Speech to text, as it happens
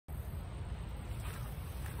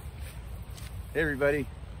Hey everybody,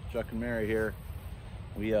 Chuck and Mary here.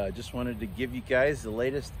 We just wanted to give you guys the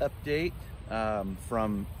latest update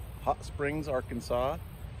from Hot Springs, Arkansas.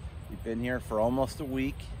 We've been here for almost a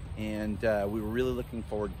week, and we were really looking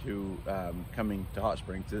forward to coming to Hot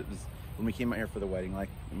Springs. It was when we came out here for the wedding. Like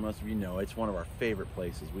most of you know, it's one of our favorite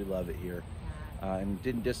places. We love it here, and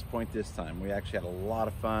didn't disappoint this time. We actually had a lot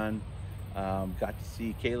of fun. Got to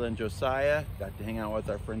see Kayla and Josiah, got to hang out with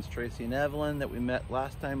our friends Tracy and Evelyn that we met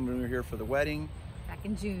last time when we were here for the wedding. Back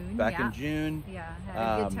in June. In June. Yeah,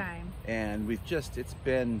 had a good time. And it's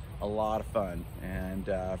been a lot of fun. And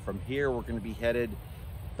from here, we're going to be headed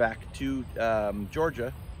back to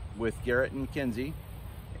Georgia with Garrett and Kenzie,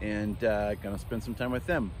 and going to spend some time with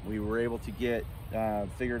them. We were able to get,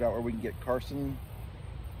 figured out where we can get Carson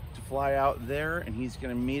to fly out there, and he's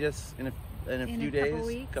going to meet us in a few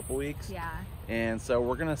days, couple weeks. Yeah. And so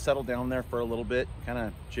we're gonna settle down there for a little bit, kind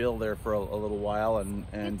of chill there for a little while, and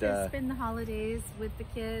Get to spend the holidays with the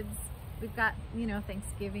kids. We've got, you know,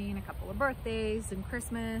 Thanksgiving, a couple of birthdays, and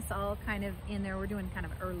Christmas, all kind of in there. We're doing kind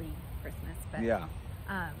of early Christmas, but yeah,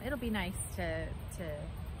 it'll be nice to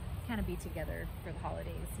kind of be together for the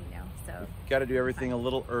holidays, you know. So got to do everything a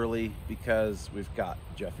little early because we've got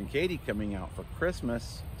Jeff and Katie coming out for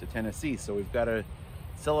Christmas to Tennessee, so we've got to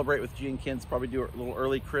celebrate with G and Kids, probably do a little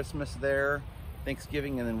early Christmas there,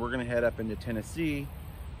 Thanksgiving, and then we're gonna head up into Tennessee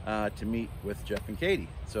to meet with Jeff and Katie.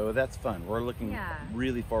 So that's fun. We're looking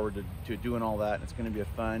really forward to doing all that. It's gonna be a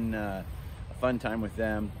fun time with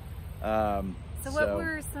them. So what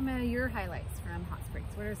were some of your highlights from Hot Springs?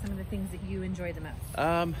 What are some of the things that you enjoy the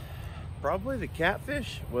most? Probably the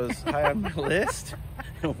catfish was high on my list.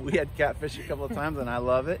 We had catfish a couple of times and I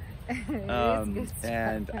love it.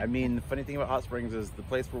 And I mean, the funny thing about Hot Springs is the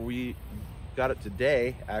place where we got it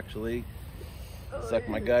today, actually, sucked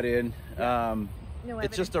my gut in.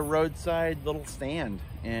 It's just a roadside little stand,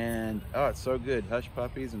 and oh, it's so good. Hush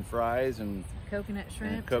puppies and fries and coconut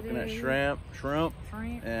shrimp, shrimp,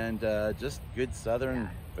 and just good southern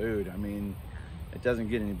food. I mean, it doesn't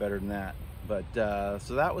get any better than that. But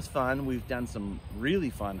so that was fun. We've done some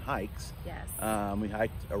really fun hikes. Yes. We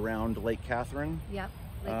hiked around Lake Catherine. Yep.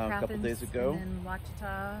 A couple days ago. And then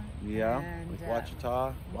Ouachita. Yeah, and, Lake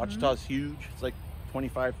Ouachita. Ouachita's huge. It's like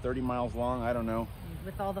 25, 30 miles long. I don't know.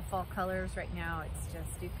 With all the fall colors right now, it's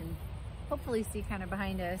just, you can hopefully see kind of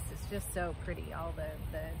behind us. It's just so pretty, all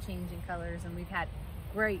the changing colors. And we've had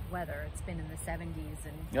great weather. It's been in the 70s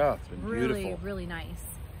and yeah, it's been really, beautiful. really nice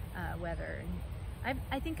weather. And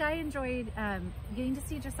I think I enjoyed getting to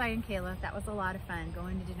see Josiah and Kayla. That was a lot of fun,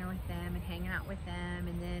 going to dinner with them and hanging out with them.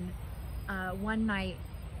 And then one night,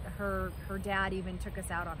 her dad even took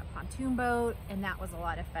us out on a pontoon boat, and that was a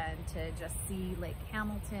lot of fun to just see Lake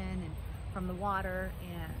Hamilton and from the water.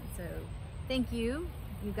 And so thank you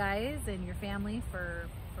guys and your family for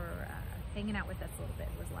hanging out with us a little bit.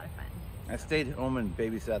 It was a lot of fun. I stayed home and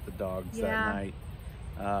babysat the dogs that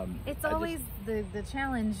night. It's always the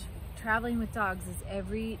challenge traveling with dogs is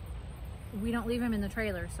we don't leave them in the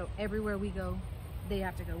trailer, so everywhere we go they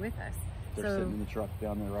have to go with us. They're sitting in the truck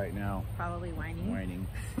down there right now, probably whining.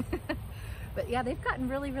 But yeah, they've gotten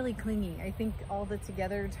really, really clingy. I think all the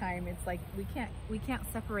together time, it's like we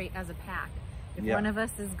can't separate as a pack. If one of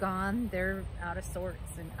us is gone, they're out of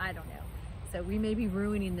sorts, and I don't know. So we may be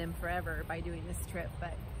ruining them forever by doing this trip,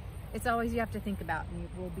 but it's always you have to think about, and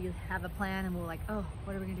we'll have a plan, and we'll like, oh,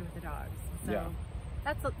 what are we gonna do with the dogs? So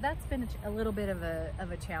that's been a little bit of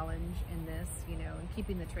a challenge in this, you know, and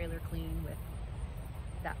keeping the trailer clean with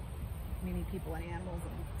that many people and animals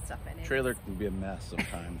and stuff in it. Trailer can be a mess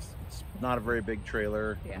sometimes. It's not a very big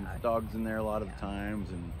trailer. And dogs in there a lot of the times,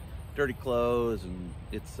 and dirty clothes, and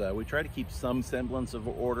it's we try to keep some semblance of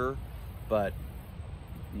order, but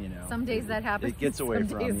you know, some days that happens. It gets away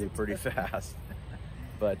from you pretty fast.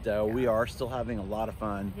 But we are still having a lot of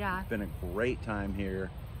fun. Yeah, it's been a great time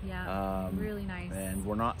here. Yeah, really nice. And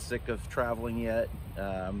we're not sick of traveling yet.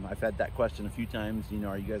 I've had that question a few times. You know,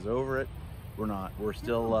 are you guys over it? We're not. We're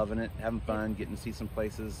still loving it, having fun, getting to see some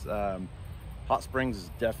places. Hot Springs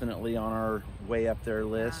is definitely on our way up their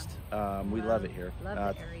list. We love it here.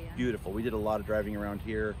 Love the area. Beautiful. We did a lot of driving around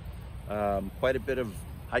here. Quite a bit of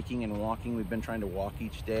hiking and walking. We've been trying to walk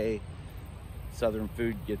each day. Southern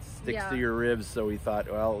food sticks to your ribs, so we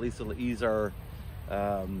thought, well, at least it'll ease our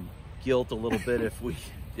guilt a little bit if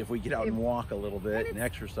we get out and walk a little bit and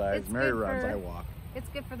exercise. Mary runs, I walk. It's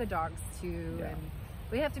good for the dogs too. And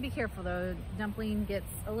we have to be careful though. Dumpling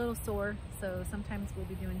gets a little sore, so sometimes we'll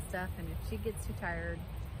be doing stuff, and if she gets too tired,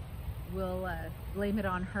 we'll blame it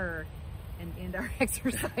on her and end our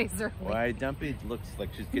exercise early. Why, Dumpy looks like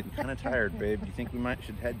she's getting kind of tired, babe. Do you think we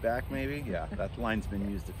should head back maybe? Yeah, that line's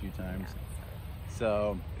been used a few times.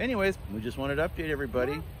 So anyways, we just wanted to update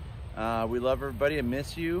everybody. We love everybody and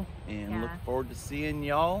miss you, and look forward to seeing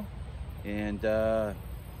y'all. And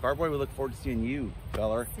Carboy, we look forward to seeing you,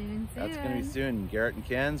 feller. Soon. That's gonna be soon. Garrett and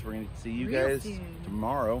Ken's, we're gonna see you Real guys soon.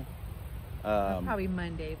 tomorrow. Probably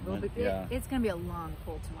Monday. Yeah. It's gonna be a long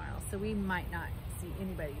pull tomorrow, so we might not see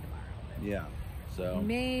anybody tomorrow. But Yeah. So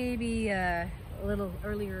maybe a little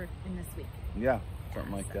earlier in this week. yeah,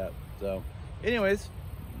 something like that. So anyways,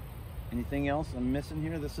 anything else I'm missing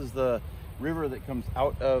here? This is the river that comes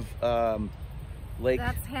out of Lake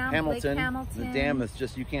Hamilton. Lake Hamilton. The dam is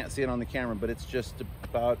just, you can't see it on the camera, but it's just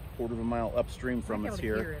about a quarter of a mile upstream from us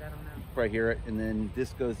here. Hear it, I don't know. You can probably hear it. And then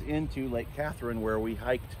this goes into Lake Catherine, where we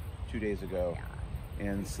hiked 2 days ago. Yeah.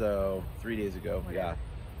 And so 3 days ago. Whatever.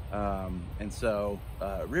 Yeah. And so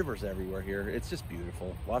rivers everywhere here. It's just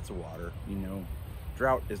beautiful. Lots of water, you know.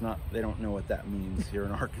 Drought is not, they don't know what that means here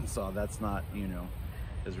in Arkansas. That's not, you know,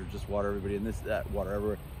 because there's just water everybody, and that water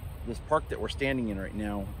everywhere. This park that we're standing in right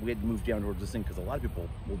now, we had to move down towards this thing because a lot of people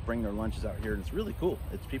will bring their lunches out here, and it's really cool.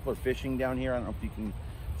 It's people are fishing down here. I don't know if you can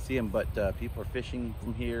see them, but people are fishing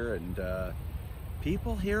from here, and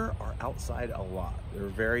people here are outside a lot. They're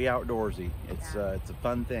very outdoorsy. It's a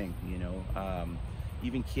fun thing, you know.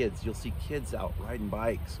 Even kids, you'll see kids out riding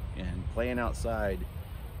bikes and playing outside.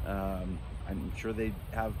 I'm sure they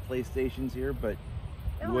have PlayStations here, but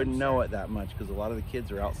you wouldn't know it that much because a lot of the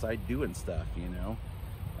kids are outside doing stuff, you know.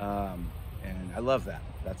 And I love that.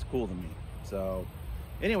 That's cool to me. So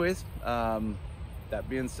anyways, that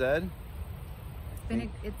being said,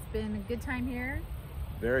 it's been a good time here.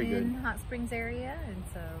 Very good. In Hot Springs area, and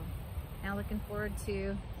so now looking forward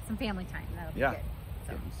to some family time. That'll be good.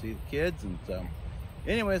 So. Getting to see the kids, and so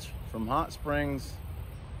anyways, from Hot Springs,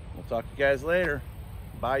 we'll talk to you guys later.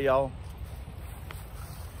 Bye, y'all.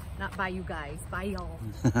 Not by you guys, by y'all.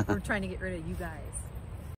 We're trying to get rid of you guys.